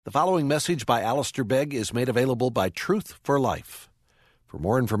The following message by Alistair Begg is made available by Truth for Life. For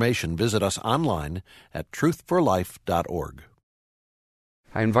more information, visit us online at truthforlife.org.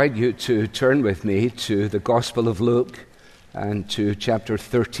 I invite you to turn with me to the Gospel of Luke and to chapter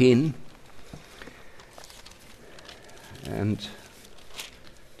 13, and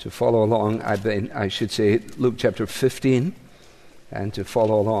to follow along, I should say Luke chapter 15, and to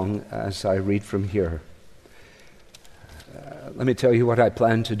follow along as I read from here. Let me tell you what I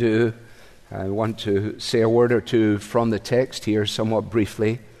plan to do. I want to say a word or two from the text here somewhat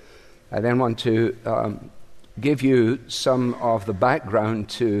briefly. I then want to give you some of the background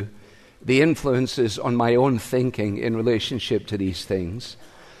to the influences on my own thinking in relationship to these things,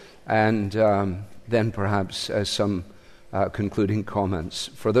 and then perhaps some concluding comments.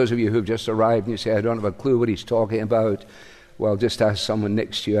 For those of you who've just arrived and you say, I don't have a clue what he's talking about, well, just ask someone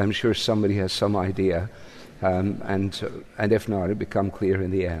next to you. I'm sure somebody has some idea. And if not, it'll become clear in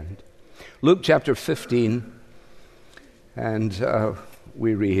the end. Luke chapter 15, and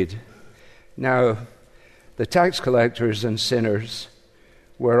we read, Now the tax collectors and sinners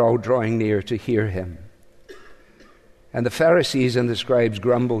were all drawing near to hear him. And the Pharisees and the scribes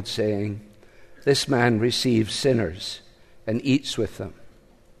grumbled, saying, This man receives sinners and eats with them.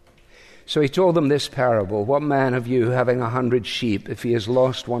 So he told them this parable, What man of you, having 100 sheep, if he has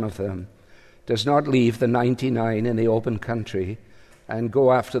lost one of them, does not leave the 99 in the open country and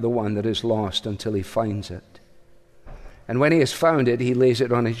go after the one that is lost until he finds it? And when he has found it, he lays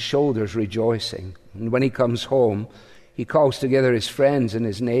it on his shoulders, rejoicing. And when he comes home, he calls together his friends and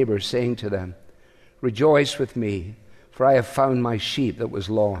his neighbors, saying to them, Rejoice with me, for I have found my sheep that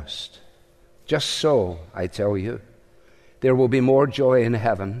was lost. Just so, I tell you, there will be more joy in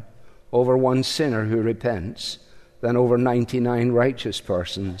heaven over one sinner who repents than over 99 righteous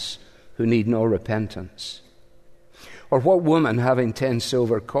persons who need no repentance. Or what woman, having 10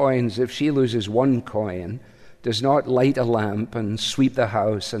 silver coins, if she loses one coin, does not light a lamp and sweep the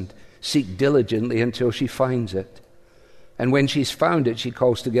house and seek diligently until she finds it? And when she's found it, she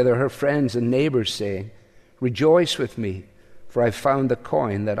calls together her friends and neighbors, saying, Rejoice with me, for I found the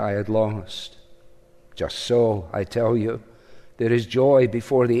coin that I had lost. Just so, I tell you, there is joy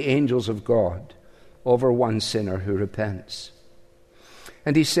before the angels of God over one sinner who repents.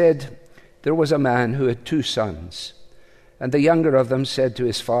 And he said, There was a man who had 2 sons, and the younger of them said to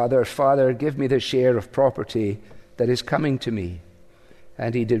his father, Father, give me the share of property that is coming to me.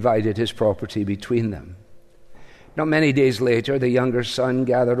 And he divided his property between them. Not many days later, the younger son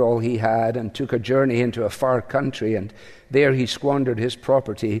gathered all he had and took a journey into a far country, and there he squandered his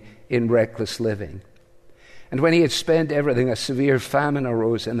property in reckless living. And when he had spent everything, a severe famine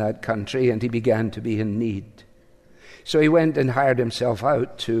arose in that country, and he began to be in need. So he went and hired himself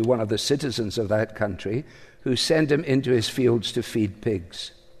out to one of the citizens of that country, who sent him into his fields to feed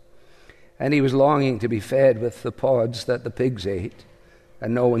pigs. And he was longing to be fed with the pods that the pigs ate,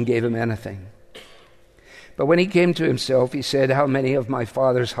 and no one gave him anything. But when he came to himself, he said, How many of my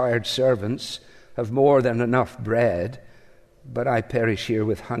father's hired servants have more than enough bread, but I perish here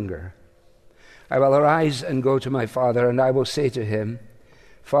with hunger? I will arise and go to my father, and I will say to him,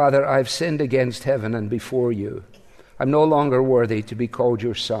 Father, I have sinned against heaven and before you. I'm no longer worthy to be called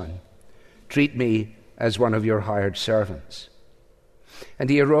your son. Treat me as one of your hired servants.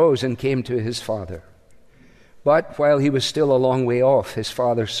 And he arose and came to his father. But while he was still a long way off, his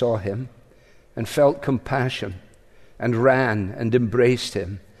father saw him and felt compassion and ran and embraced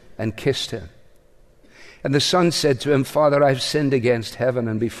him and kissed him. And the son said to him, Father, I've sinned against heaven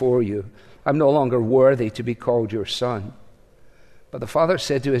and before you. I'm no longer worthy to be called your son. But the father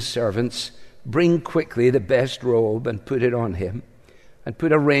said to his servants, Bring quickly the best robe and put it on him, and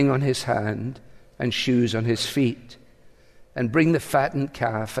put a ring on his hand and shoes on his feet. And bring the fattened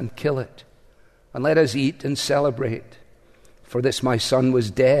calf and kill it, and let us eat and celebrate. For this my son was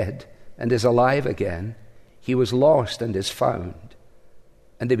dead and is alive again. He was lost and is found.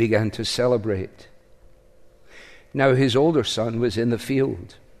 And they began to celebrate. Now his older son was in the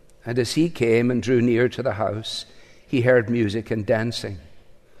field. And as he came and drew near to the house, he heard music and dancing.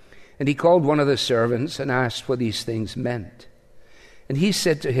 And he called one of the servants and asked what these things meant. And he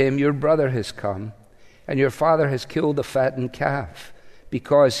said to him, Your brother has come, and your father has killed the fattened calf,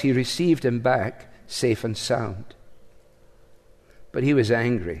 because he received him back safe and sound. But he was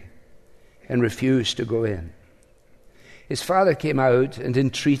angry and refused to go in. His father came out and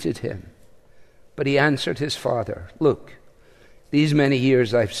entreated him. But he answered his father, Look, these many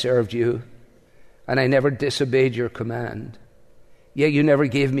years I've served you, and I never disobeyed your command. Yet you never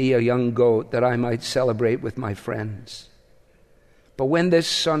gave me a young goat that I might celebrate with my friends. But when this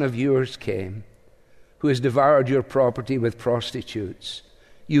son of yours came, who has devoured your property with prostitutes,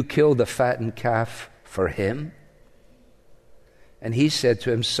 You killed the fattened calf for him?" And he said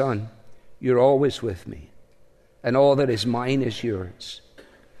to him, "Son, you're always with me, and all that is mine is yours.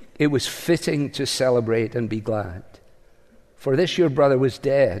 It was fitting to celebrate and be glad. For this your brother was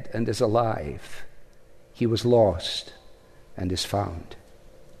dead and is alive. He was lost and is found."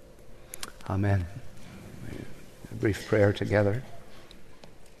 Amen. A brief prayer together.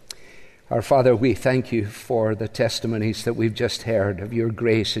 Our Father, we thank you for the testimonies that we've just heard of your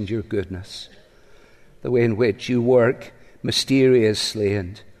grace and your goodness, the way in which you work mysteriously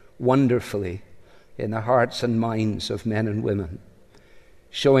and wonderfully in the hearts and minds of men and women,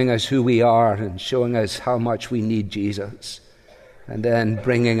 showing us who we are and showing us how much we need Jesus, and then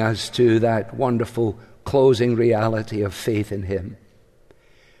bringing us to that wonderful closing reality of faith in him.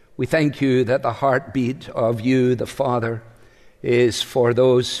 We thank you that the heartbeat of you, the Father, is for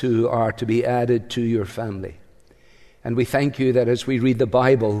those who are to be added to your family. And we thank you that as we read the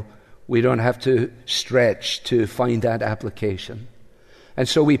Bible, we don't have to stretch to find that application. And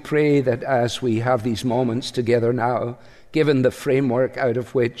so we pray that as we have these moments together now, given the framework out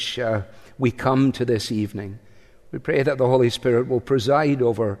of which we come to this evening, we pray that the Holy Spirit will preside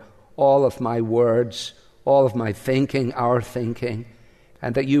over all of my words, all of my thinking, our thinking,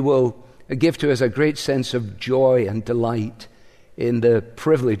 and that you will give to us a great sense of joy and delight in the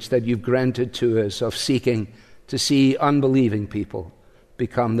privilege that you've granted to us of seeking to see unbelieving people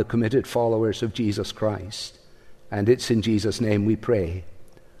become the committed followers of Jesus Christ. And it's in Jesus' name we pray.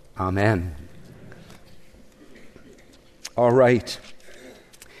 Amen. All right.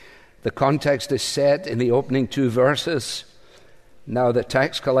 The context is set in the opening two verses. Now the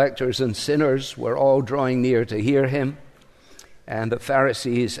tax collectors and sinners were all drawing near to hear him, and the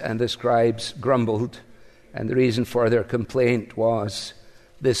Pharisees and the scribes grumbled. And the reason for their complaint was,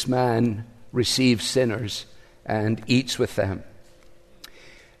 this man receives sinners and eats with them.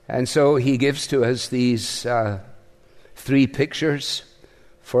 And so he gives to us these three pictures.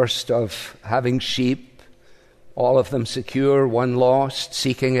 First, of having sheep, all of them secure, one lost,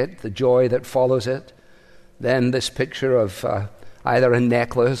 seeking it, the joy that follows it. Then this picture of either a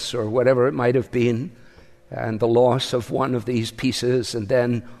necklace or whatever it might have been, and the loss of one of these pieces, and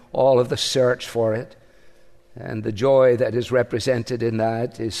then all of the search for it. And the joy that is represented in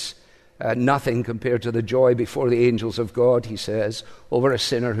that is nothing compared to the joy before the angels of God, he says, over a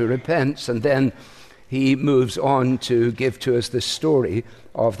sinner who repents. And then he moves on to give to us the story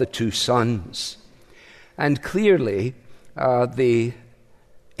of the two sons. And clearly, the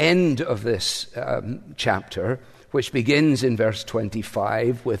end of this chapter, which begins in verse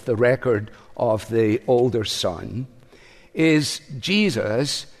 25 with the record of the older son, is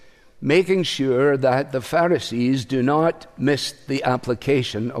Jesus making sure that the Pharisees do not miss the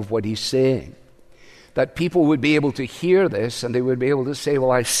application of what he's saying. That people would be able to hear this and they would be able to say, well,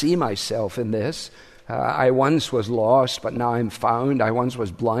 I see myself in this. I once was lost, but now I'm found. I once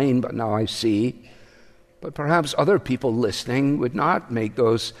was blind, but now I see. But perhaps other people listening would not make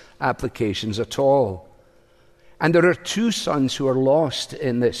those applications at all. And there are two sons who are lost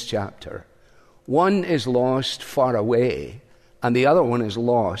in this chapter. One is lost far away, and the other one is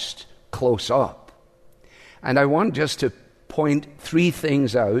lost close up. And I want just to point three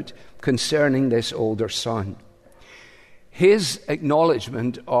things out concerning this older son. His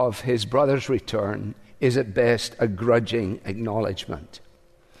acknowledgement of his brother's return is at best a grudging acknowledgement.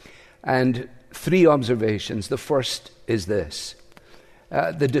 And three observations. The first is this: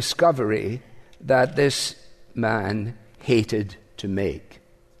 the discovery that this man hated to make.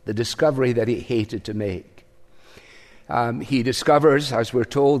 The discovery that he hated to make. He discovers, as we're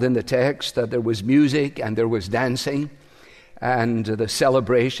told in the text, that there was music and there was dancing, and the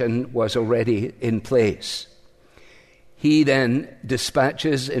celebration was already in place. He then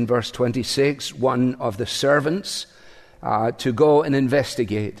dispatches, in verse 26, one of the servants to go and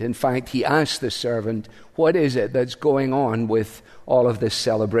investigate. In fact, he asks the servant, what is it that's going on with all of this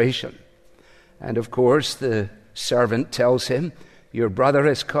celebration? And of course, the servant tells him, your brother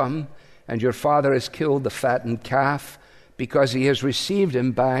has come, and your father has killed the fattened calf, because he has received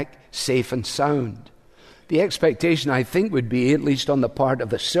him back safe and sound. The expectation, I think, would be, at least on the part of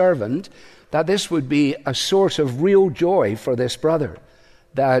the servant, that this would be a source of real joy for this brother,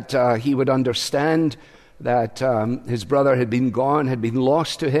 that he would understand that his brother had been gone, had been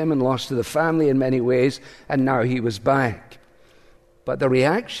lost to him and lost to the family in many ways, and now he was back. But the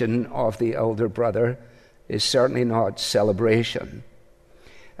reaction of the elder brother is certainly not celebration.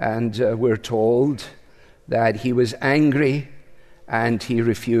 And we're told that he was angry and he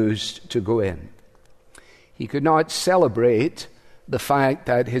refused to go in. He could not celebrate the fact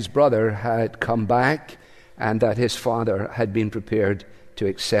that his brother had come back and that his father had been prepared to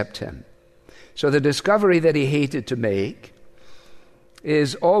accept him. So the discovery that he hated to make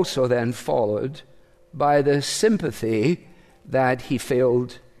is also then followed by the sympathy that he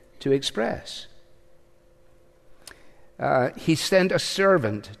failed to express. He sent a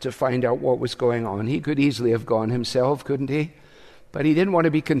servant to find out what was going on. He could easily have gone himself, couldn't he? But he didn't want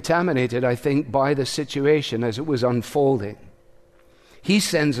to be contaminated, I think, by the situation as it was unfolding. He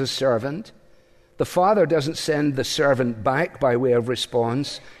sends a servant. The father doesn't send the servant back by way of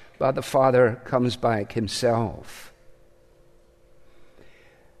response, but the father comes back himself.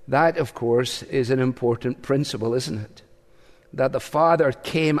 That, of course, is an important principle, isn't it? That the father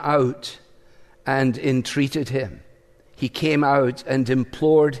came out and entreated him. He came out and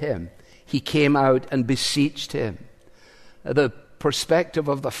implored him. He came out and beseeched him. The perspective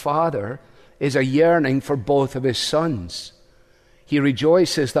of the father is a yearning for both of his sons. He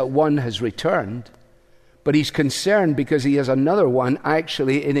rejoices that one has returned, but he's concerned because he has another one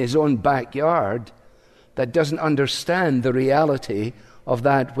actually in his own backyard that doesn't understand the reality of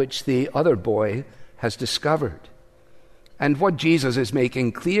that which the other boy has discovered. And what Jesus is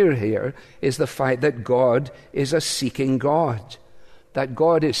making clear here is the fact that God is a seeking God, that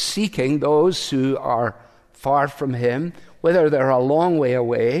God is seeking those who are far from him, whether they're a long way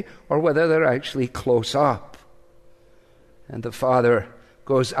away or whether they're actually close up. And the father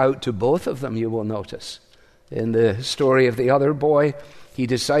goes out to both of them, you will notice. In the story of the other boy, he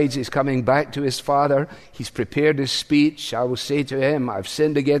decides he's coming back to his father. He's prepared his speech. I will say to him, I've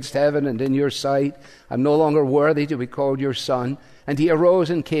sinned against heaven and in your sight. I'm no longer worthy to be called your son. And he arose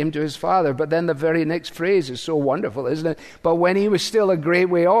and came to his father. But then the very next phrase is so wonderful, isn't it? But when he was still a great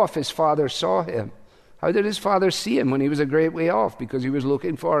way off, his father saw him. How did his father see him when he was a great way off? Because he was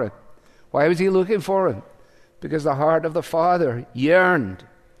looking for him. Why was he looking for him? Because the heart of the father yearned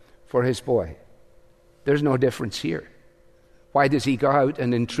for his boy. There's no difference here. Why does he go out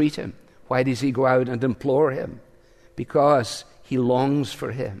and entreat him? Why does he go out and implore him? Because he longs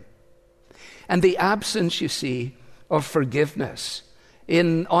for him. And the absence, you see, of forgiveness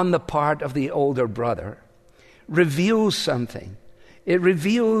on the part of the older brother reveals something. It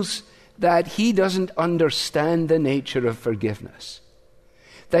reveals that he doesn't understand the nature of forgiveness,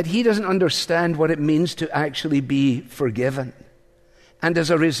 that he doesn't understand what it means to actually be forgiven. And as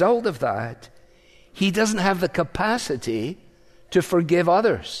a result of that, he doesn't have the capacity to forgive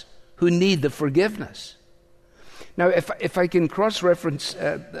others who need the forgiveness. Now, if I can cross-reference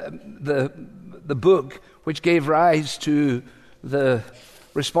the book which gave rise to the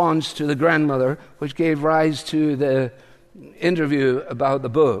response to the grandmother, which gave rise to the interview about the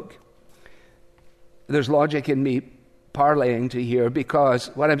book, there's logic in me parlaying to here, because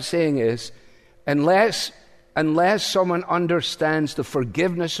what I'm saying is, unless someone understands the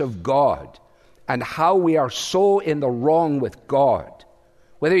forgiveness of God and how we are so in the wrong with God,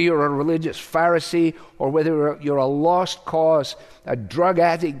 whether you're a religious Pharisee or whether you're a lost cause, a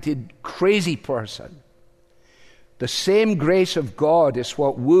drug-addicted, crazy person, the same grace of God is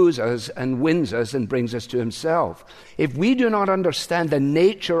what woos us and wins us and brings us to himself. If we do not understand the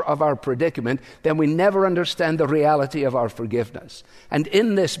nature of our predicament, then we never understand the reality of our forgiveness. And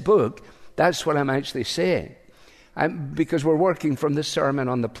in this book, that's what I'm actually saying. Because we're working from the Sermon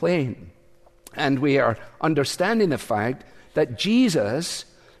on the Plain. And we are understanding the fact that Jesus,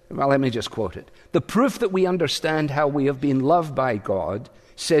 well, let me just quote it. The proof that we understand how we have been loved by God,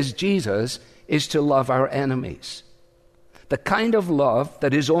 says Jesus, is to love our enemies. The kind of love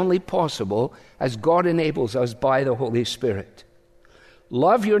that is only possible as God enables us by the Holy Spirit.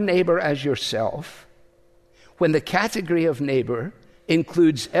 Love your neighbor as yourself, when the category of neighbor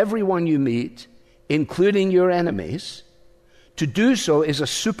includes everyone you meet, including your enemies. To do so is a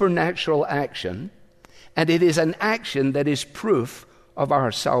supernatural action, and it is an action that is proof of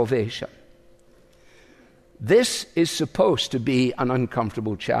our salvation. This is supposed to be an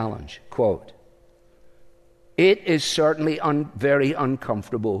uncomfortable challenge. Quote, it is certainly very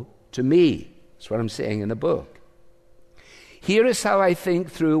uncomfortable to me. That's what I'm saying in the book. Here is how I think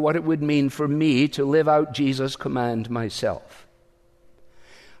through what it would mean for me to live out Jesus' command myself.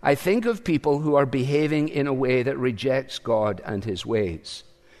 I think of people who are behaving in a way that rejects God and his ways.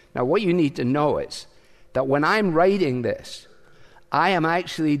 Now, what you need to know is that when I'm writing this, I am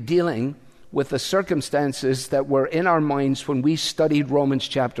actually dealing with the circumstances that were in our minds when we studied Romans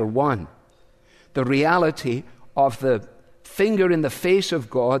chapter 1. The reality of the finger in the face of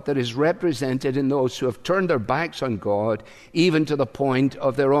God that is represented in those who have turned their backs on God, even to the point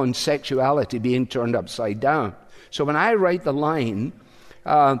of their own sexuality being turned upside down. So when I write the line,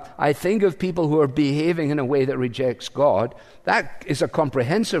 I think of people who are behaving in a way that rejects God. That is a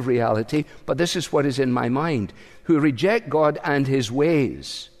comprehensive reality, but this is what is in my mind. Who reject God and his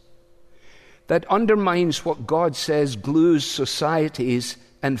ways. That undermines what God says glues societies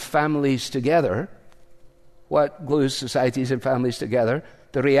and families together. What glues societies and families together?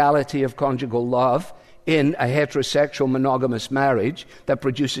 The reality of conjugal love in a heterosexual monogamous marriage that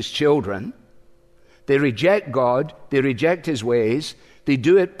produces children. They reject God, they reject his ways, they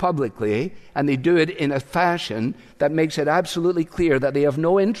do it publicly, and they do it in a fashion that makes it absolutely clear that they have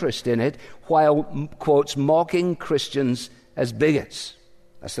no interest in it, while, quotes, mocking Christians as bigots.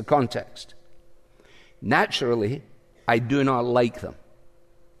 That's the context. Naturally, I do not like them,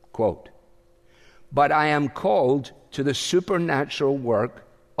 quote, but I am called to the supernatural work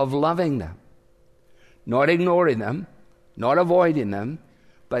of loving them, not ignoring them, not avoiding them,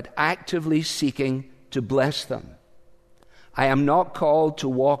 but actively seeking to bless them. I am not called to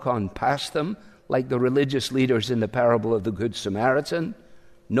walk on past them like the religious leaders in the parable of the Good Samaritan.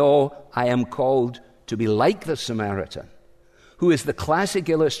 No, I am called to be like the Samaritan, who is the classic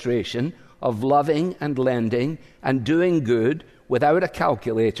illustration of loving and lending and doing good without a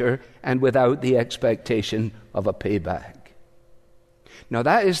calculator and without the expectation of a payback. Now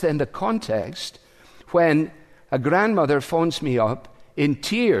that is then the context when a grandmother phones me up in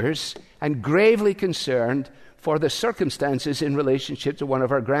tears and gravely concerned for the circumstances in relationship to one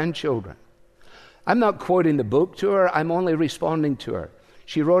of her grandchildren. I'm not quoting the book to her, I'm only responding to her.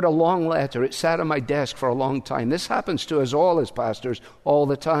 She wrote a long letter. It sat on my desk for a long time. This happens to us all as pastors all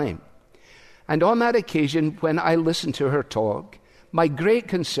the time. And on that occasion, when I listened to her talk, my great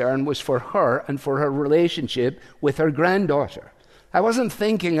concern was for her and for her relationship with her granddaughter. I wasn't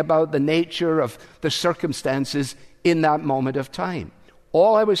thinking about the nature of the circumstances in that moment of time.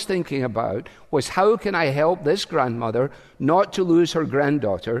 All I was thinking about was how can I help this grandmother not to lose her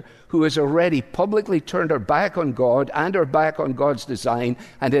granddaughter, who has already publicly turned her back on God and her back on God's design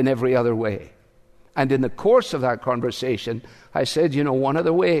and in every other way. And in the course of that conversation, I said, you know, one of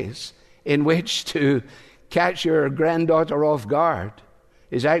the ways in which to catch your granddaughter off guard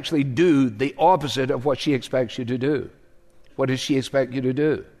is actually do the opposite of what she expects you to do. What does she expect you to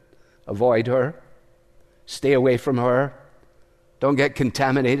do? Avoid her, stay away from her, don't get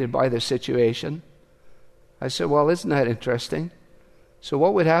contaminated by the situation. I said, well, isn't that interesting? So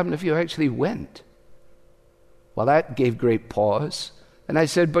what would happen if you actually went? Well, that gave great pause. And I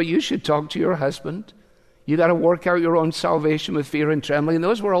said, but you should talk to your husband. You got to work out your own salvation with fear and trembling. And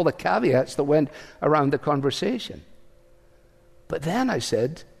those were all the caveats that went around the conversation. But then I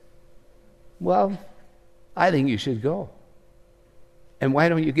said, well, I think you should go. And why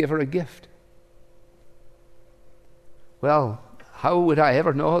don't you give her a gift? Well, how would I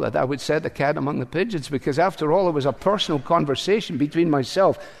ever know that I would set the cat among the pigeons? Because after all, it was a personal conversation between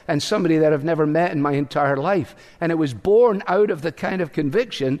myself and somebody that I've never met in my entire life. And it was born out of the kind of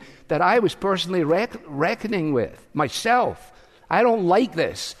conviction that I was personally reckoning with myself. I don't like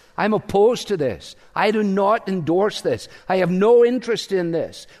this. I'm opposed to this. I do not endorse this. I have no interest in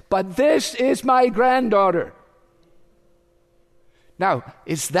this. But this is my granddaughter. Now,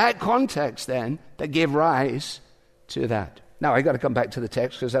 it's that context then that gave rise to that. Now, I got to come back to the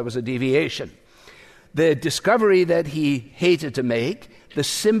text because that was a deviation. The discovery that he hated to make, the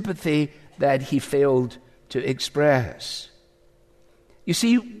sympathy that he failed to express. You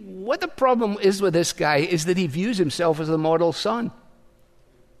see, what the problem is with this guy is that he views himself as the model son.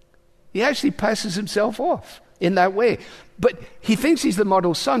 He actually passes himself off in that way. But he thinks he's the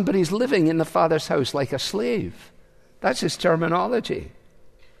model son, but he's living in the Father's house like a slave. That's his terminology.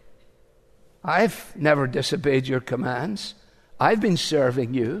 I've never disobeyed your commands. I've been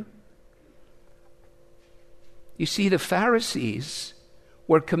serving you. You see, the Pharisees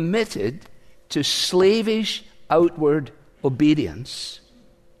were committed to slavish outward obedience,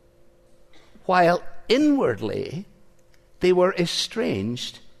 while inwardly they were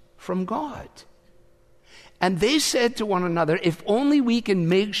estranged from God. And they said to one another, if only we can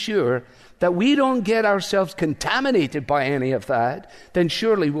make sure that we don't get ourselves contaminated by any of that, then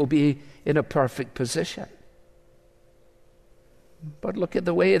surely we'll be in a perfect position. But look at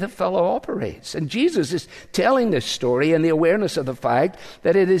the way the fellow operates. And Jesus is telling this story in the awareness of the fact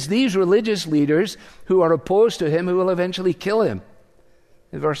that it is these religious leaders who are opposed to him who will eventually kill him.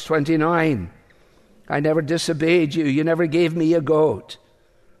 In verse 29, I never disobeyed you. You never gave me a goat.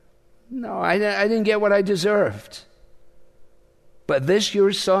 No, I didn't get what I deserved. But this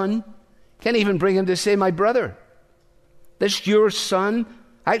your son, can't even bring him to say my brother. This your son,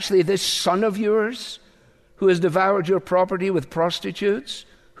 actually this son of yours, who has devoured your property with prostitutes?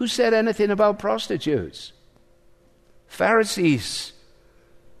 Who said anything about prostitutes? Pharisees,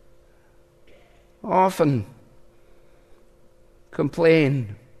 often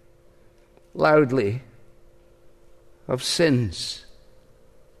complain loudly of sins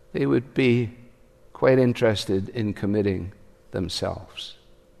they would be quite interested in committing themselves.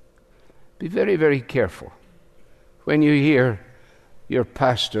 Be very, very careful when you hear your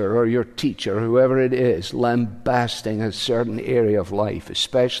pastor or your teacher, whoever it is, lambasting a certain area of life,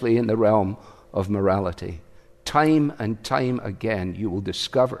 especially in the realm of morality. Time and time again, you will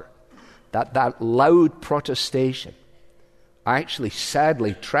discover that loud protestation actually,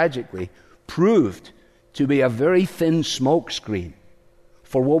 sadly, tragically, proved to be a very thin smokescreen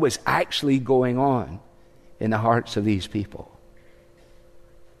for what was actually going on in the hearts of these people.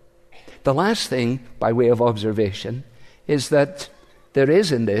 The last thing, by way of observation, is that there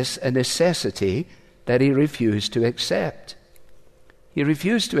is in this a necessity that he refused to accept. He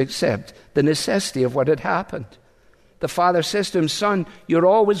refused to accept the necessity of what had happened. The father says to him, "Son, you're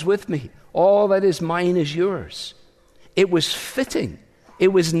always with me. All that is mine is yours." It was fitting. It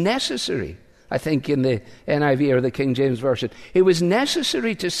was necessary. I think in the NIV or the King James Version, it was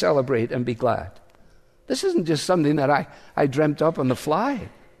necessary to celebrate and be glad. This isn't just something that I dreamt up on the fly.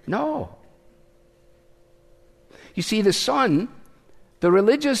 No. You see, the son, the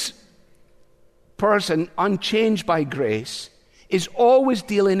religious person unchanged by grace, is always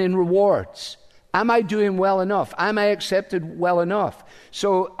dealing in rewards. Am I doing well enough? Am I accepted well enough?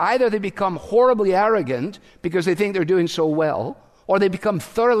 So either they become horribly arrogant because they think they're doing so well, or they become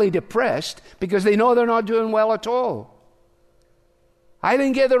thoroughly depressed because they know they're not doing well at all. I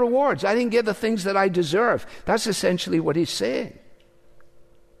didn't get the rewards. I didn't get the things that I deserve. That's essentially what he's saying.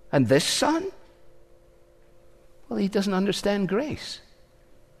 And this son? Well, he doesn't understand grace.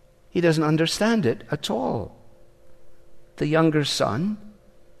 He doesn't understand it at all. The younger son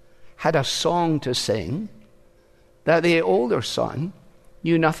had a song to sing that the older son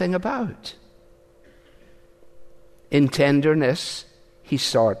knew nothing about. In tenderness he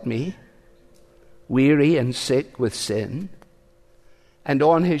sought me, weary and sick with sin, and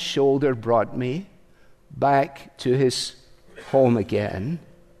on his shoulder brought me back to his home again.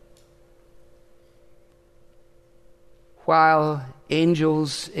 While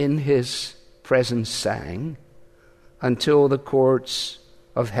angels in his presence sang, until the courts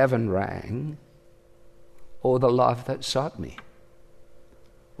of heaven rang, oh, the love that sought me,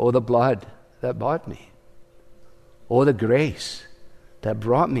 oh, the blood that bought me, oh, the grace that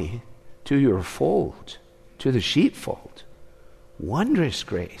brought me to your fold, to the sheepfold, wondrous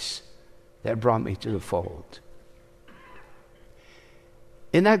grace that brought me to the fold.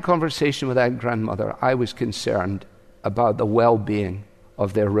 In that conversation with that grandmother, I was concerned about the well-being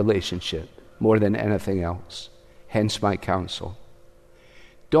of their relationship more than anything else. Hence my counsel.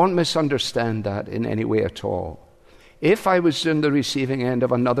 Don't misunderstand that in any way at all. If I was in the receiving end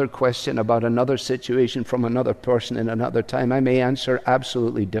of another question about another situation from another person in another time, I may answer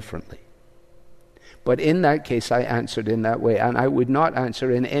absolutely differently. But in that case, I answered in that way, and I would not answer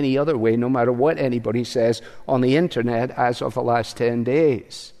in any other way, no matter what anybody says on the internet as of the last 10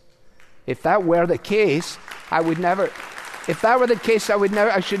 days. If that were the case, I should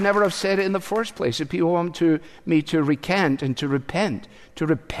never have said it in the first place. If people want me to recant and to repent,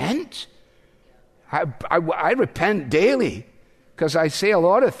 I repent daily because I say a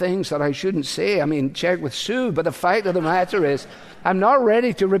lot of things that I shouldn't say. I mean, check with Sue, but the fact of the matter is, I'm not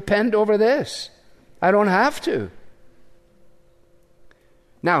ready to repent over this. I don't have to.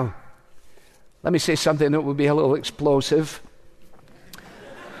 Now, let me say something that will be a little explosive.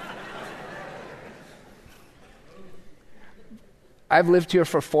 I've lived here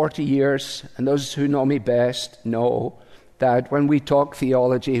for 40 years, and those who know me best know that when we talk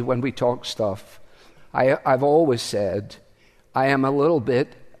theology, when we talk stuff, I've always said I am a little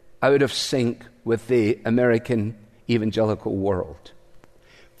bit out of sync with the American evangelical world.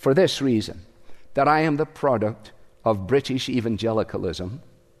 For this reason, that I am the product of British evangelicalism,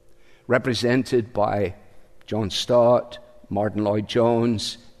 represented by John Stott, Martin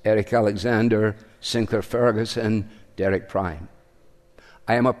Lloyd-Jones, Eric Alexander, Sinclair Ferguson, Derek Prime.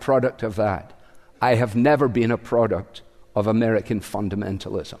 I am a product of that. I have never been a product of American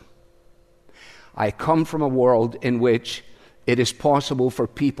fundamentalism. I come from a world in which it is possible for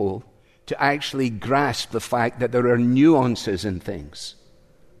people to actually grasp the fact that there are nuances in things.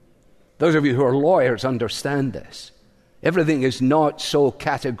 Those of you who are lawyers understand this. Everything is not so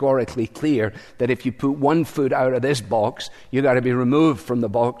categorically clear that if you put one foot out of this box, you've got to be removed from the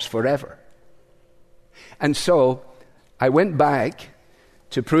box forever. And so I went back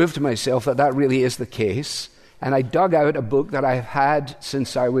to prove to myself that that really is the case, and I dug out a book that I've had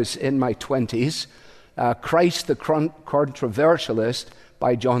since I was in my 20s, Christ the Controversialist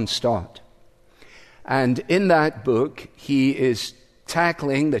by John Stott. And in that book, he is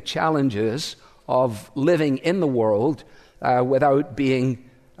tackling the challenges of living in the world without being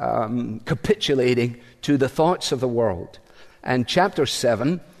capitulating to the thoughts of the world. And chapter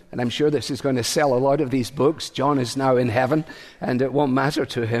 7, and I'm sure this is going to sell a lot of these books. John is now in heaven, and it won't matter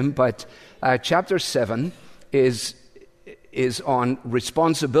to him. But chapter 7 is on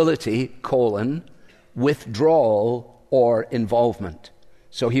responsibility, withdrawal or involvement.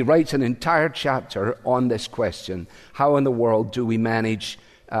 So he writes an entire chapter on this question: how in the world do we manage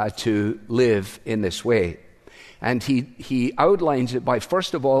to live in this way? And he outlines it by,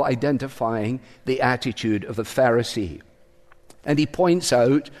 first of all, identifying the attitude of the Pharisee. And he points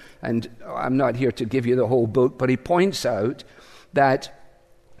out, and I'm not here to give you the whole book, but he points out that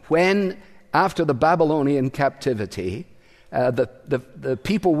when, after the Babylonian captivity, the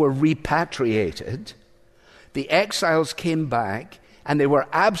people were repatriated, the exiles came back, and they were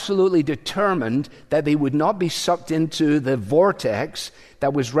absolutely determined that they would not be sucked into the vortex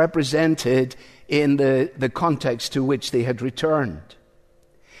that was represented in the context to which they had returned.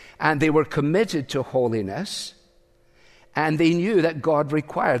 And they were committed to holiness, and they knew that God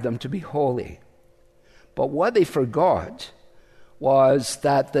required them to be holy. But what they forgot was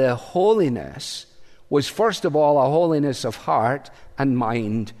that the holiness was, first of all, a holiness of heart and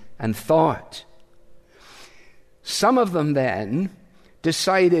mind and thought. Some of them then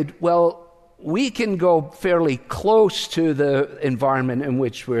decided, well, we can go fairly close to the environment in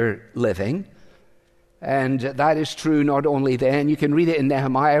which we're living. And that is true not only then. You can read it in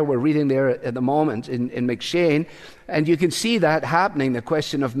Nehemiah. We're reading there at the moment in McShane. And you can see that happening, the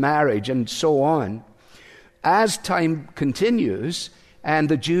question of marriage and so on. As time continues, and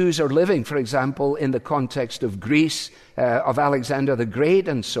the Jews are living, for example, in the context of Greece, of Alexander the Great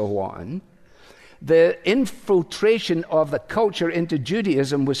and so on, the infiltration of the culture into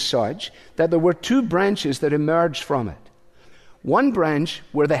Judaism was such that there were two branches that emerged from it. One branch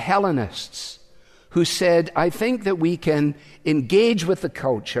were the Hellenists, who said, I think that we can engage with the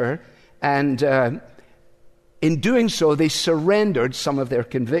culture, and in doing so, they surrendered some of their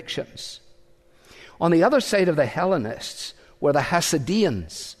convictions. On the other side of the Hellenists were the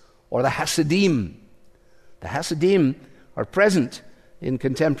Hasidians, or the Hasidim. The Hasidim are present in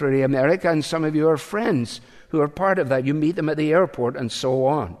contemporary America, and some of you are friends who are part of that. You meet them at the airport and so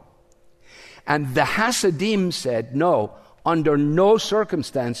on. And the Hasidim said, no, under no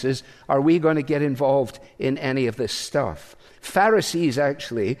circumstances are we going to get involved in any of this stuff. Pharisees,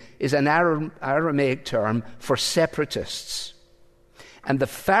 actually, is an Aramaic term for separatists. And the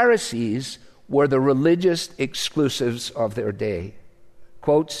Pharisees were the religious exclusives of their day.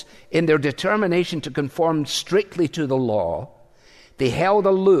 Quotes, in their determination to conform strictly to the law, they held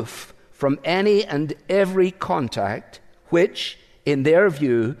aloof from any and every contact which, in their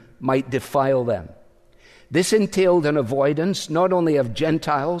view, might defile them. This entailed an avoidance not only of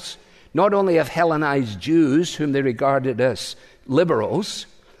Gentiles, not only of Hellenized Jews, whom they regarded as liberals,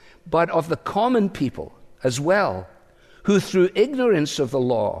 but of the common people as well, who through ignorance of the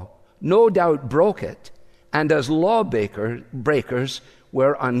law no doubt broke it, and as law breakers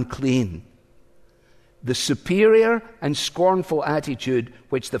were unclean. The superior and scornful attitude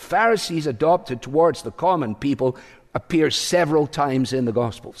which the Pharisees adopted towards the common people appears several times in the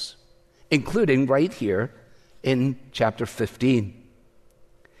Gospels, including right here in chapter 15.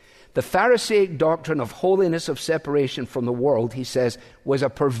 The Pharisaic doctrine of holiness, of separation from the world, he says, was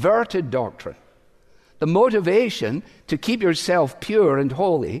a perverted doctrine. The motivation to keep yourself pure and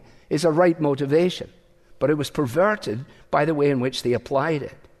holy is a right motivation, but it was perverted by the way in which they applied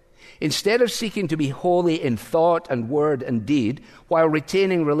it. Instead of seeking to be holy in thought and word and deed, while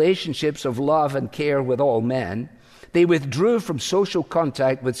retaining relationships of love and care with all men, they withdrew from social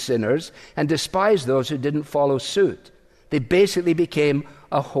contact with sinners and despised those who didn't follow suit. They basically became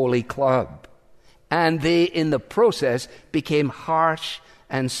a holy club. And they, in the process, became harsh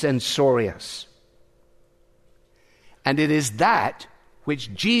and censorious. And it is that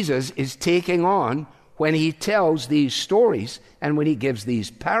which Jesus is taking on when he tells these stories and when he gives these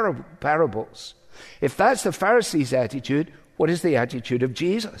parables. If that's the Pharisees' attitude, what is the attitude of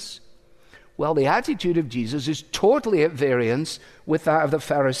Jesus? Well, the attitude of Jesus is totally at variance with that of the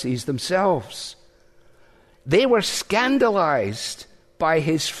Pharisees themselves. They were scandalized by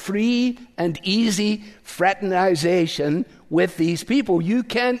his free and easy fraternization with these people. You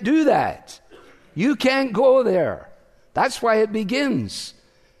can't do that. You can't go there. That's why it begins.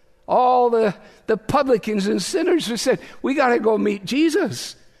 All the publicans and sinners who said, we got to go meet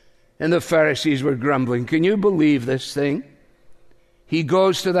Jesus. And the Pharisees were grumbling. Can you believe this thing? He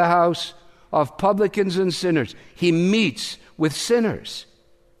goes to the house of publicans and sinners. He meets with sinners.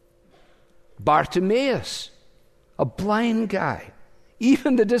 Bartimaeus, a blind guy.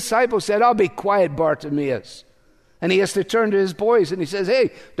 Even the disciples said, "Oh, be quiet, Bartimaeus." And he has to turn to his boys and he says,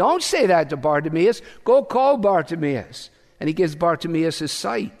 "Hey, don't say that to Bartimaeus. Go call Bartimaeus." And he gives Bartimaeus his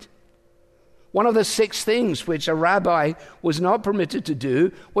sight. One of the 6 things which a rabbi was not permitted to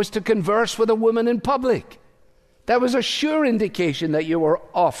do was to converse with a woman in public. That was a sure indication that you were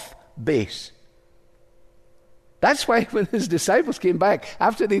off base. That's why when his disciples came back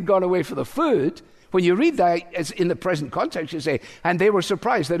after they'd gone away for the food, when you read that as in the present context, you say, and they were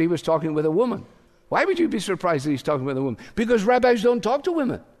surprised that he was talking with a woman. Why would you be surprised that he's talking with a woman? Because rabbis don't talk to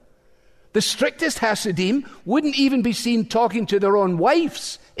women. The strictest Hasidim wouldn't even be seen talking to their own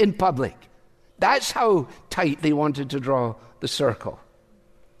wives in public. That's how tight they wanted to draw the circle.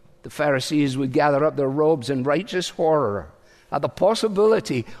 The Pharisees would gather up their robes in righteous horror at the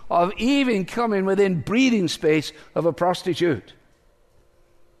possibility of even coming within breathing space of a prostitute.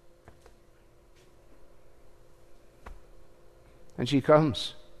 And she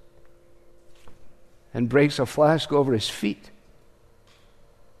comes and breaks a flask over his feet.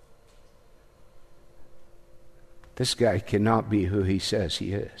 This guy cannot be who he says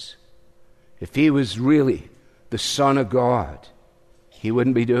he is. If he was really the Son of God, he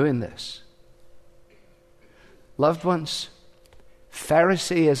wouldn't be doing this. Loved ones,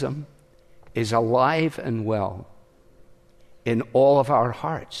 Pharisaism is alive and well in all of our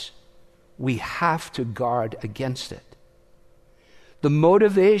hearts. We have to guard against it. The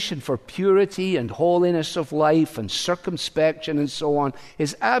motivation for purity and holiness of life and circumspection and so on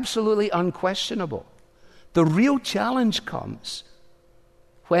is absolutely unquestionable. The real challenge comes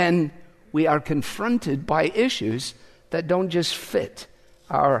when we are confronted by issues that don't just fit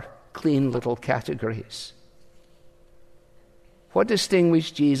our clean little categories. What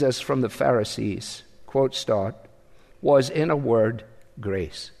distinguished Jesus from the Pharisees, quote Stott, was, in a word,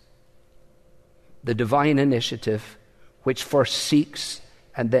 grace. The divine initiative which first seeks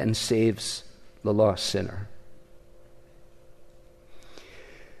and then saves the lost sinner.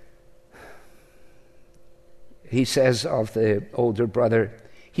 He says of the older brother,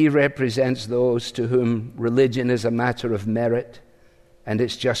 he represents those to whom religion is a matter of merit and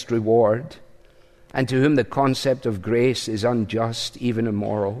its just reward, and to whom the concept of grace is unjust, even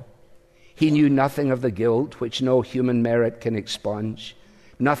immoral. He knew nothing of the guilt which no human merit can expunge,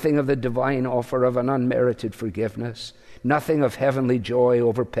 nothing of the divine offer of an unmerited forgiveness, nothing of heavenly joy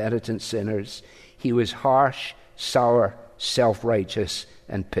over penitent sinners. He was harsh, sour, self-righteous,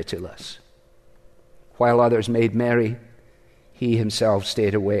 and pitiless. While others made merry, he himself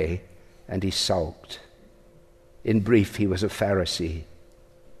stayed away, and he sulked. In brief, he was a Pharisee.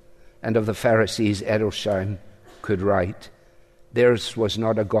 And of the Pharisees, Edelstein could write, theirs was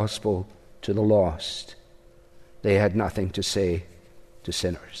not a gospel to the lost. They had nothing to say to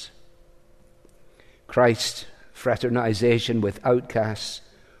sinners. Christ's fraternization with outcasts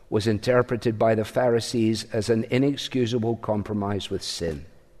was interpreted by the Pharisees as an inexcusable compromise with sin.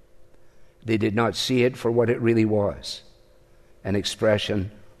 They did not see it for what it really was, an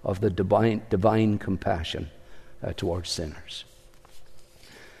expression of the divine compassion towards sinners.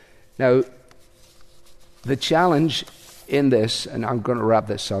 Now, the challenge in this, and I'm going to wrap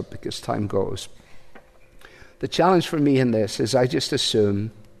this up because time goes. The challenge for me in this is I just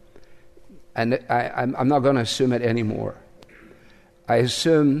assume, and I'm not going to assume it anymore. I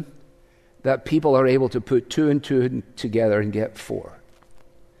assume that people are able to put 2 and 2 together and get 4.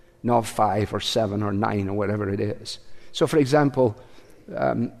 Not 5 or 7 or 9 or whatever it is. So, for example,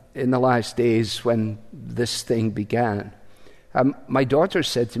 in the last days when this thing began, my daughter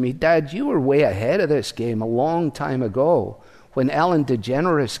said to me, "Dad, you were way ahead of this game a long time ago when Ellen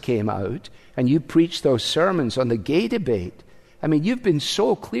DeGeneres came out and you preached those sermons on the gay debate. I mean, you've been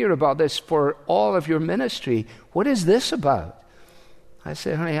so clear about this for all of your ministry. What is this about?" I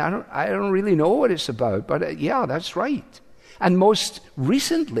said, "Honey, I don't really know what it's about, but yeah, that's right." And most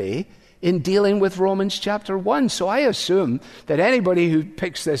recently, in dealing with Romans chapter 1. So I assume that anybody who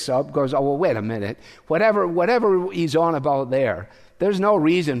picks this up goes, "Oh, well, wait a minute. Whatever he's on about there's no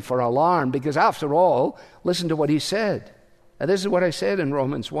reason for alarm, because after all, listen to what he said." And this is what I said in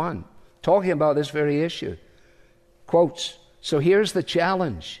Romans 1, talking about this very issue. Quotes, "So here's the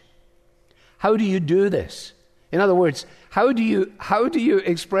challenge. How do you do this? In other words, how do you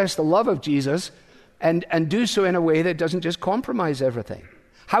express the love of Jesus and do so in a way that doesn't just compromise everything?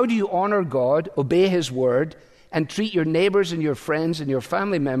 How do you honor God, obey His word, and treat your neighbors and your friends and your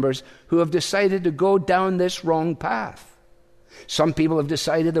family members who have decided to go down this wrong path?" Some people have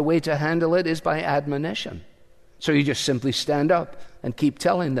decided the way to handle it is by admonition. So you just simply stand up and keep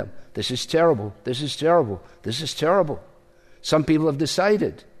telling them, "This is terrible, this is terrible, this is terrible." Some people have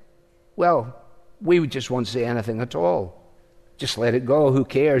decided, well, we just won't say anything at all. Just let it go. Who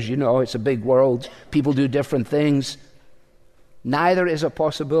cares? It's a big world. People do different things. Neither is a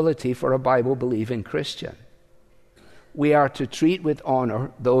possibility for a Bible-believing Christian. We are to treat with honor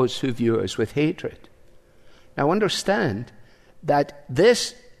those who view us with hatred. Now understand that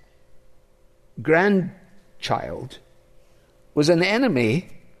this grandchild was an enemy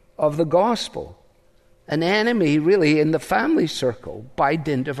of the gospel, an enemy really in the family circle by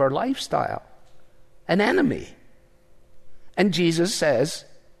dint of her lifestyle, an enemy. And Jesus says,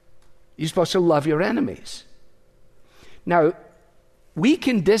 you're supposed to love your enemies. Now, we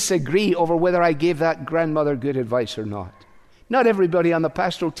can disagree over whether I gave that grandmother good advice or not. Not everybody on the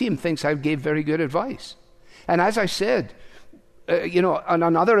pastoral team thinks I gave very good advice. And as I said, on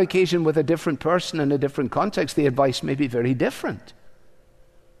another occasion with a different person in a different context, the advice may be very different.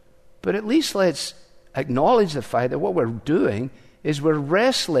 But at least let's acknowledge the fact that what we're doing is we're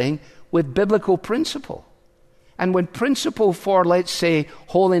wrestling with biblical principle. And when principle for, let's say,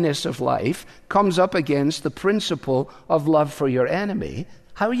 holiness of life comes up against the principle of love for your enemy,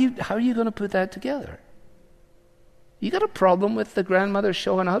 how are you going to put that together? You got a problem with the grandmother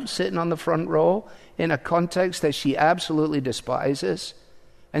showing up, sitting on the front row in a context that she absolutely despises,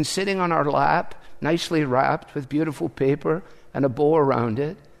 and sitting on her lap, nicely wrapped with beautiful paper and a bow around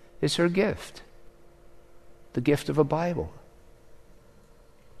it, is her gift. The gift of a Bible.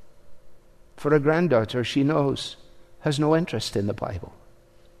 For a granddaughter, she knows, has no interest in the Bible.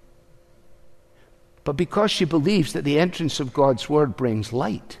 But because she believes that the entrance of God's Word brings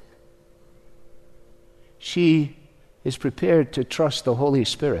light, she is prepared to trust the Holy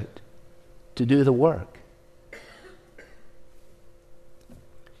Spirit to do the work.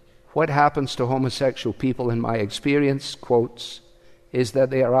 What happens to homosexual people, in my experience, quotes, is that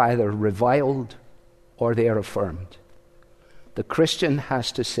they are either reviled or they are affirmed. The Christian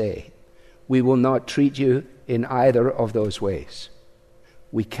has to say, we will not treat you in either of those ways.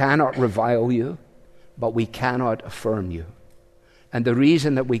 We cannot revile you, but we cannot affirm you. And the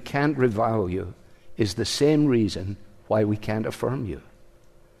reason that we can't revile you is the same reason why we can't affirm you.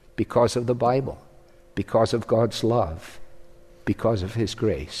 Because of the Bible, because of God's love, because of His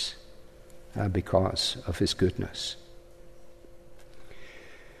grace, because of His goodness.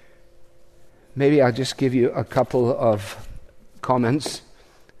 Maybe I'll just give you a couple of comments.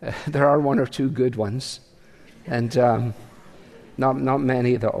 There are one or two good ones, and not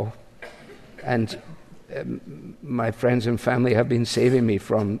many though. And my friends and family have been saving me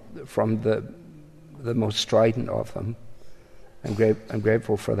from the most strident of them. I'm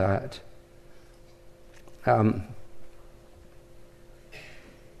grateful for that.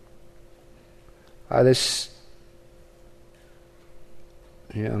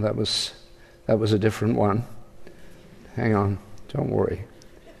 That was a different one. Hang on, don't worry.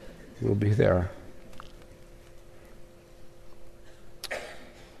 We'll be there.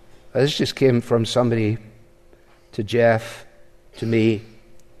 This just came from somebody to Jeff, to me,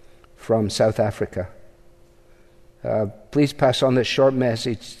 from South Africa. Please pass on this short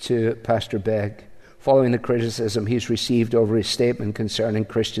message to Pastor Begg, following the criticism he's received over his statement concerning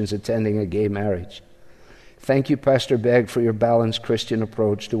Christians attending a gay marriage. Thank you, Pastor Begg, for your balanced Christian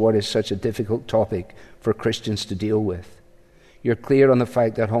approach to what is such a difficult topic for Christians to deal with. You're clear on the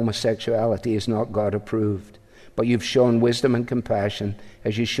fact that homosexuality is not God-approved, but you've shown wisdom and compassion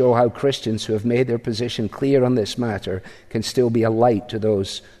as you show how Christians who have made their position clear on this matter can still be a light to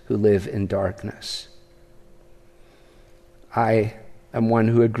those who live in darkness. I am one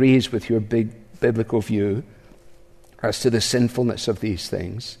who agrees with your big biblical view as to the sinfulness of these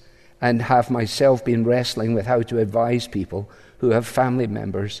things, and have myself been wrestling with how to advise people who have family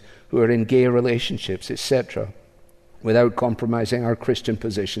members who are in gay relationships, etc., without compromising our Christian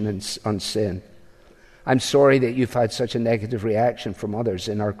position on sin. I'm sorry that you've had such a negative reaction from others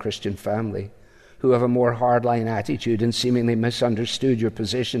in our Christian family who have a more hardline attitude and seemingly misunderstood your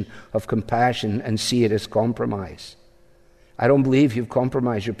position of compassion and see it as compromise. I don't believe you've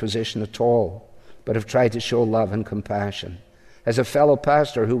compromised your position at all, but have tried to show love and compassion. As a fellow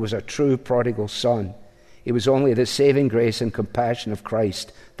pastor who was a true prodigal son, it was only the saving grace and compassion of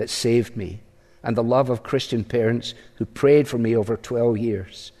Christ that saved me, and the love of Christian parents who prayed for me over 12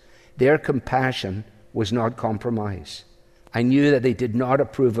 years. Their compassion was not compromise. I knew that they did not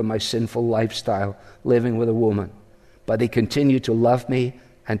approve of my sinful lifestyle living with a woman, but they continued to love me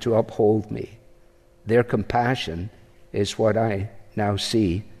and to uphold me. Their compassion is what I now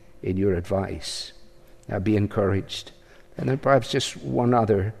see in your advice. Now be encouraged. And then perhaps just one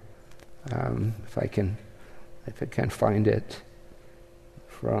other, if I can find it,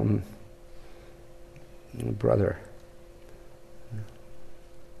 from a brother.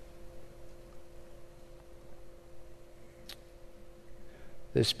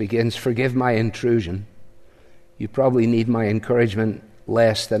 This begins, forgive my intrusion. You probably need my encouragement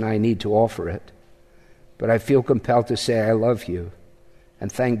less than I need to offer it. But I feel compelled to say I love you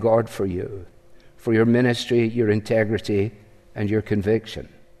and thank God for you, for your ministry, your integrity, and your conviction.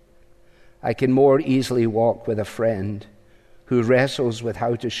 I can more easily walk with a friend who wrestles with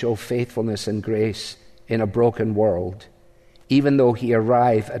how to show faithfulness and grace in a broken world, even though he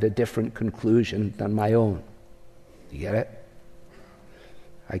arrive at a different conclusion than my own. You get it?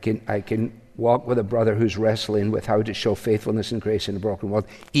 I can walk with a brother who's wrestling with how to show faithfulness and grace in a broken world,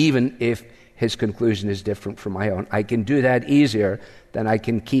 even if his conclusion is different from my own. I can do that easier than I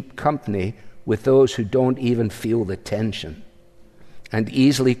can keep company with those who don't even feel the tension, and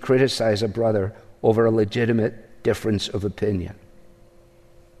easily criticize a brother over a legitimate difference of opinion.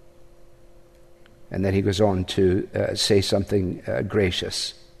 And then he goes on to say something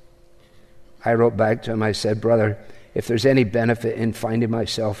gracious. I wrote back to him, I said, brother, if there's any benefit in finding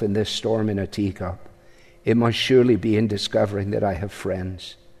myself in this storm in a teacup, it must surely be in discovering that I have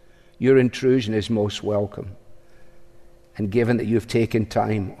friends. Your intrusion is most welcome. And given that you've taken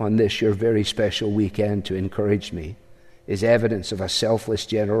time on this, your very special weekend to encourage me, is evidence of a selfless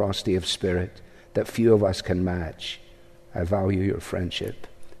generosity of spirit that few of us can match. I value your friendship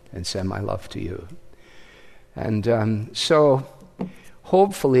and send my love to you. And so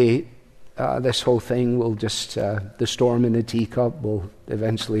hopefully this whole thing will just, the storm in the teacup will,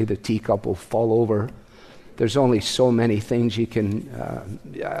 eventually the teacup will fall over. There's only so many things you can,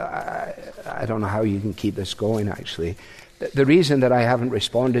 I don't know how you can keep this going actually. The reason that I haven't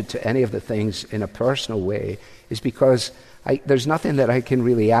responded to any of the things in a personal way is because there's nothing that I can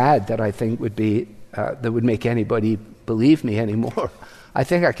really add that I think would be, that would make anybody believe me anymore. I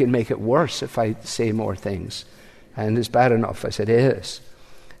think I can make it worse if I say more things. And it's bad enough as it is.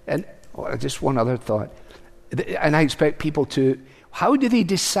 And just one other thought. And I expect people to, how do they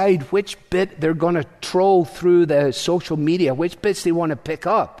decide which bit they're going to troll through the social media, which bits they want to pick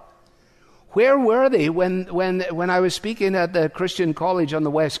up? Where were they when I was speaking at the Christian college on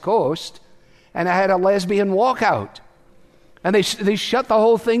the West Coast and I had a lesbian walkout? And they shut the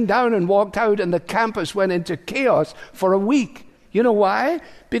whole thing down and walked out, and the campus went into chaos for a week. You know why?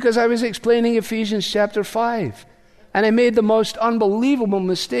 Because I was explaining Ephesians chapter 5. And I made the most unbelievable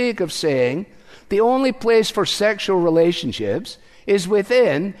mistake of saying the only place for sexual relationships is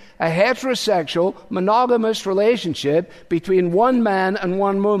within a heterosexual, monogamous relationship between one man and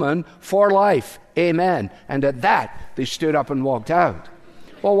one woman for life. Amen. And at that, they stood up and walked out.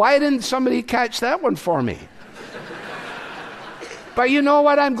 Well, why didn't somebody catch that one for me? But you know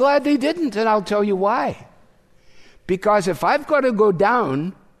what? I'm glad they didn't, and I'll tell you why. Because if I've got to go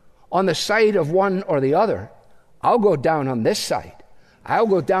down on the side of one or the other, I'll go down on this side. I'll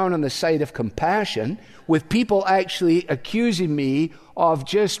go down on the side of compassion, with people actually accusing me of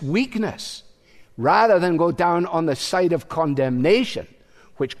just weakness, rather than go down on the side of condemnation,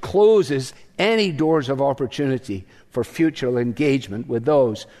 which closes any doors of opportunity for future engagement with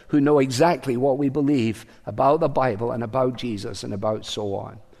those who know exactly what we believe about the Bible and about Jesus and about so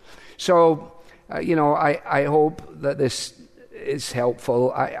on. So, I hope that this is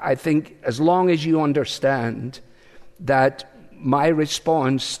helpful. I think as long as you understand that my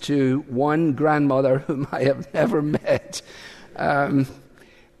response to one grandmother whom I have never met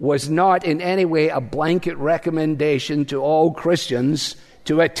was not in any way a blanket recommendation to all Christians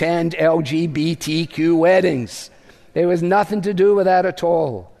to attend LGBTQ weddings. There was nothing to do with that at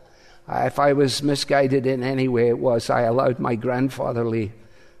all. If I was misguided in any way, it was I allowed my grandfatherly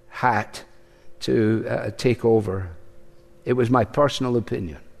hat to take over. It was my personal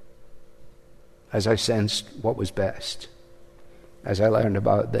opinion, as I sensed what was best, as I learned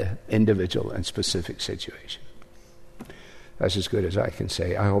about the individual and specific situation. That's as good as I can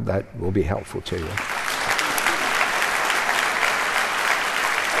say. I hope that will be helpful to you.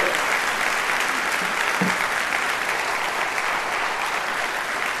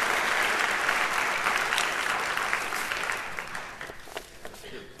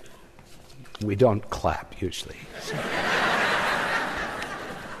 We don't clap usually.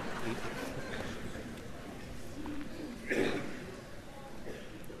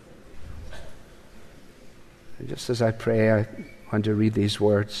 Just as I pray, I want to read these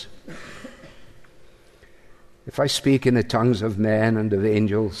words. If I speak in the tongues of men and of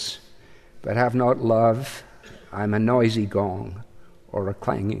angels, but have not love, I'm a noisy gong or a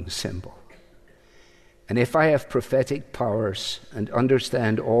clanging cymbal. And if I have prophetic powers and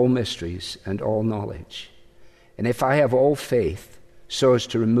understand all mysteries and all knowledge, and if I have all faith so as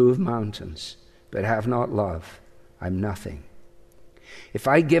to remove mountains, but have not love, I'm nothing. If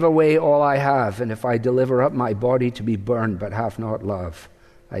I give away all I have, and if I deliver up my body to be burned, but have not love,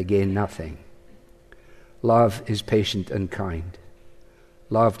 I gain nothing. Love is patient and kind.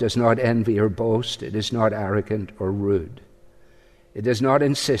 Love does not envy or boast. It is not arrogant or rude. It does not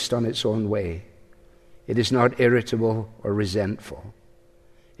insist on its own way. It is not irritable or resentful.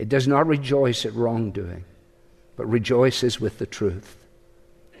 It does not rejoice at wrongdoing, but rejoices with the truth.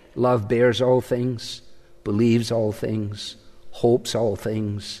 Love bears all things, believes all things, hopes all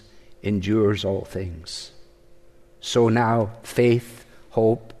things, endures all things. So now faith,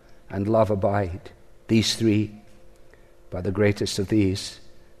 hope, and love abide, these three, but the greatest of these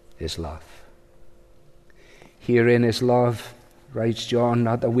is love. Herein is love, writes John,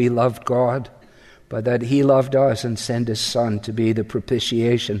 not that we loved God, but that he loved us and sent his Son to be the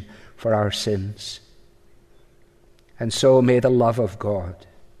propitiation for our sins. And so may the love of God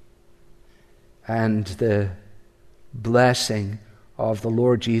and the blessing of the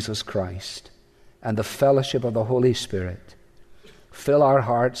Lord Jesus Christ and the fellowship of the Holy Spirit fill our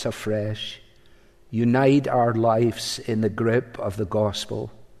hearts afresh, unite our lives in the grip of the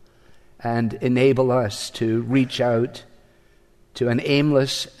gospel, and enable us to reach out to an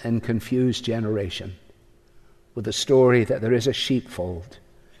aimless and confused generation with the story that there is a sheepfold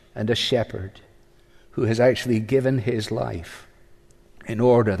and a shepherd who has actually given his life in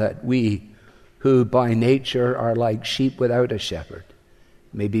order that we, who by nature are like sheep without a shepherd,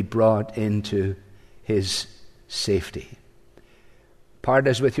 may be brought into his safety. Part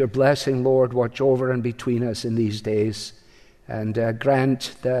us with your blessing, Lord. Watch over and between us in these days, and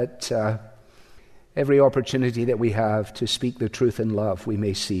grant that every opportunity that we have to speak the truth in love we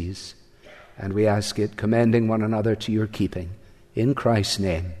may seize. And we ask it, commending one another to your keeping. In Christ's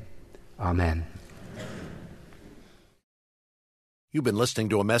name, amen. You've been listening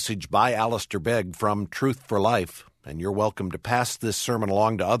to a message by Alistair Begg from Truth for Life, and you're welcome to pass this sermon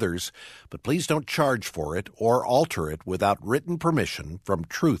along to others, but please don't charge for it or alter it without written permission from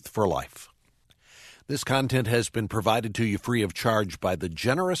Truth for Life. This content has been provided to you free of charge by the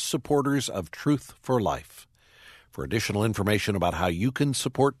generous supporters of Truth for Life. For additional information about how you can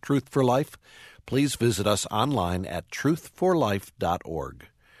support Truth for Life, please visit us online at truthforlife.org.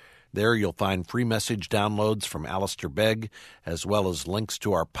 There you'll find free message downloads from Alistair Begg, as well as links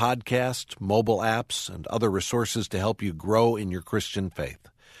to our podcast, mobile apps, and other resources to help you grow in your Christian faith.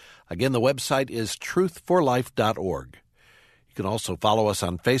 Again, the website is truthforlife.org. You can also follow us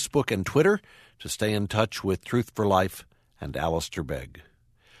on Facebook and Twitter to stay in touch with Truth for Life and Alistair Begg.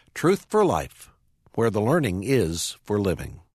 Truth for Life, where the learning is for living.